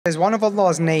There's one of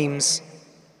Allah's names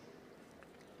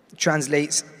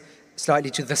translates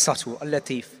slightly to the subtle,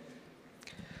 Al-Latif.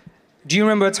 Do you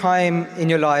remember a time in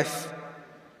your life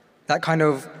that kind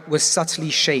of was subtly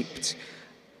shaped?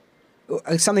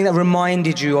 Something that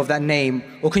reminded you of that name?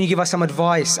 Or can you give us some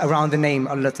advice around the name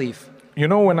Al-Latif? You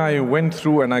know, when I went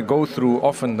through and I go through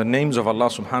often the names of Allah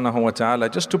subhanahu wa ta'ala,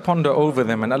 just to ponder over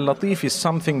them, and Al-Latif is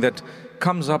something that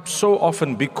comes up so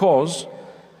often because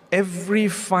every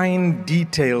fine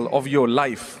detail of your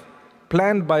life,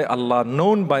 planned by Allah,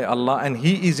 known by Allah, and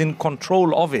He is in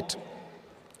control of it.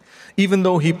 Even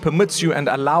though He permits you and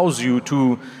allows you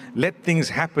to let things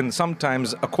happen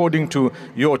sometimes according to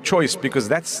your choice, because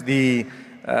that's the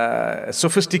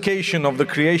sophistication of the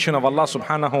creation of Allah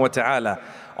subhanahu wa ta'ala.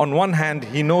 On one hand,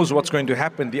 He knows what's going to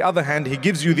happen. The other hand, He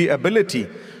gives you the ability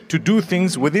to do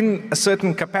things within a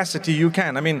certain capacity you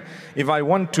can. I mean, if I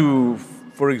want to,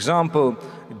 for example,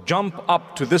 jump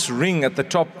up to this ring at the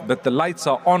top that the lights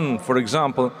are on, for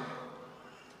example,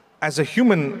 as a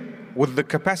human with the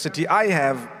capacity I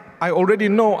have, I already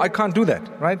know I can't do that,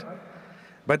 right?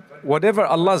 But whatever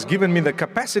Allah's given me the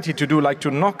capacity to do, like to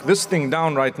knock this thing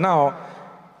down right now,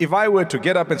 if I were to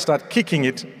get up and start kicking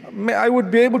it, I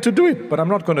would be able to do it, but I'm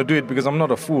not going to do it because I'm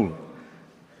not a fool.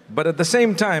 But at the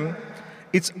same time,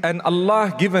 it's an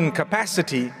Allah-given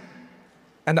capacity,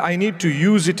 and I need to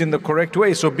use it in the correct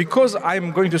way. So because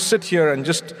I'm going to sit here and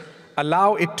just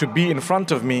allow it to be in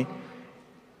front of me,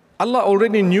 Allah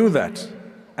already knew that.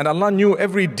 And Allah knew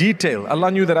every detail. Allah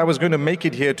knew that I was going to make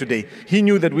it here today. He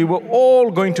knew that we were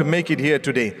all going to make it here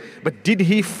today. But did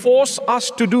He force us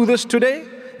to do this today?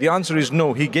 The answer is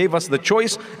no. He gave us the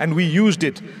choice and we used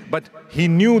it. But He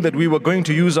knew that we were going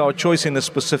to use our choice in a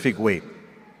specific way.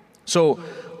 So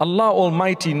Allah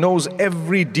Almighty knows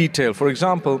every detail. For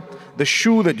example, the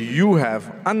shoe that you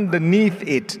have, underneath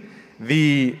it,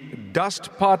 the dust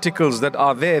particles that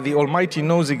are there, the Almighty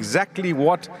knows exactly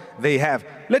what they have.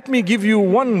 Let me give you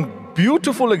one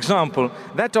beautiful example,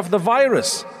 that of the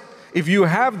virus. If you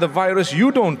have the virus,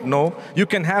 you don't know. You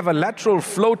can have a lateral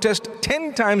flow test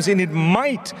 10 times and it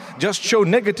might just show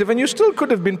negative and you still could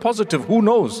have been positive. Who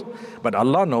knows? But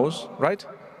Allah knows, right?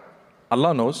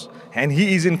 Allah knows, and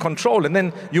He is in control. And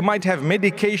then you might have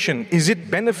medication. Is it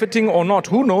benefiting or not?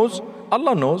 Who knows?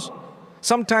 Allah knows.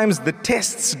 Sometimes the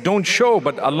tests don't show,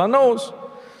 but Allah knows.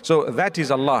 So that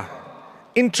is Allah.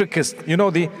 Intricate, you know,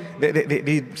 the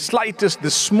slightest,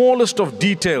 the smallest of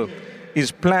detail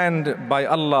is planned by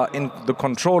Allah, in the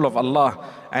control of Allah,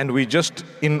 and we just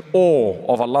in awe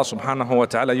of Allah subhanahu wa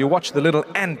ta'ala. You watch the little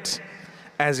ant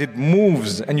as it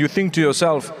moves and you think to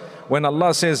yourself, when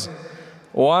Allah says,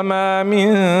 وَمَا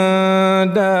مِن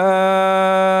دَابَّةٍ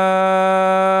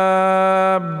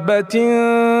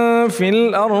فِي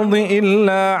الْأَرْضِ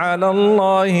إِلَّا عَلَى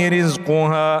اللَّهِ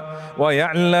رِزْقُهَا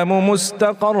وَيَعْلَمُ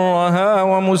مُسْتَقَرَّهَا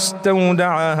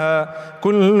وَمُسْتَوْدَعَهَا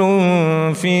كُلٌّ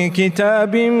فِي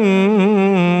كِتَابٍ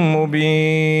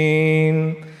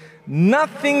مُبِينٍ.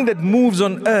 Nothing that moves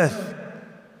on earth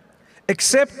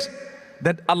except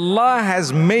that Allah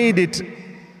has made it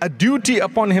a duty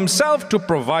upon Himself to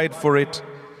provide for it.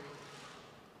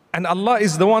 And Allah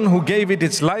is the one who gave it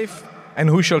its life and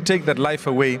who shall take that life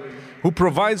away, who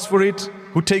provides for it,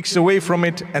 who takes away from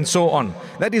it, and so on.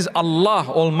 That is Allah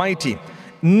Almighty.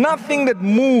 Nothing that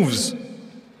moves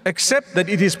except that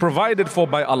it is provided for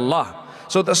by Allah.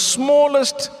 So the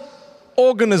smallest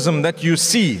organism that you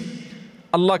see,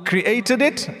 Allah created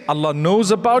it, Allah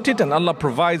knows about it, and Allah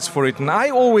provides for it. And I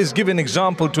always give an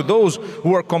example to those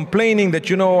who are complaining that,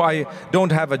 you know, I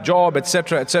don't have a job,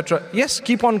 etc., etc. Yes,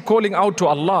 keep on calling out to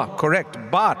Allah, correct.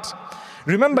 But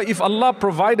remember, if Allah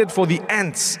provided for the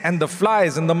ants and the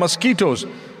flies and the mosquitoes,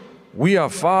 we are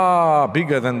far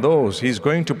bigger than those. He's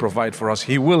going to provide for us.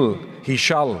 He will, He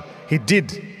shall, He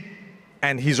did,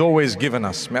 and He's always given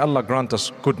us. May Allah grant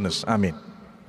us goodness. Ameen.